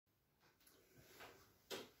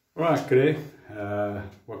Alright, good day.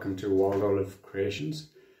 Welcome to Wild Olive Creations.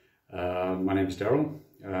 My name is Daryl.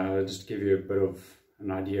 Just to give you a bit of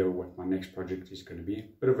an idea of what my next project is going to be, a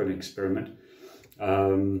bit of an experiment.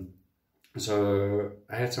 So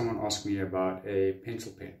I had someone ask me about a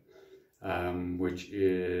pencil pen, which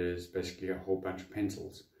is basically a whole bunch of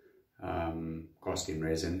pencils cast in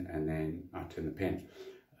resin and then I turn the pen.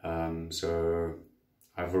 So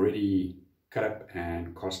I've already cut up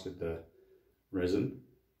and casted the resin.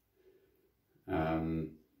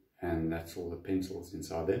 And that's all the pencils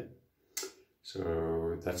inside there.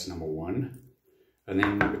 So that's number one. And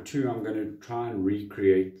then number two, I'm going to try and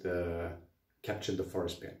recreate the Capture the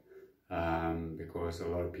Forest pen, because a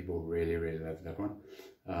lot of people really love that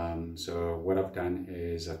one. So what I've done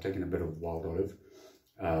is I've taken a bit of wild olive,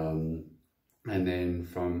 and then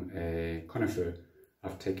from a conifer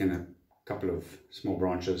I've taken a couple of small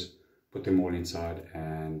branches, put them all inside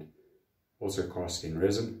and also cast in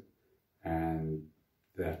resin. And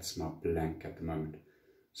that's my blank at the moment.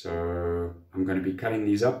 So I'm going to be cutting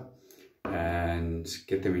these up and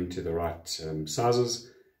get them into the right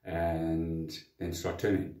sizes and then start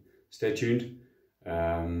turning. Stay tuned.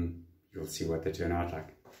 You'll see what they turn out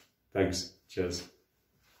like. Thanks. Cheers.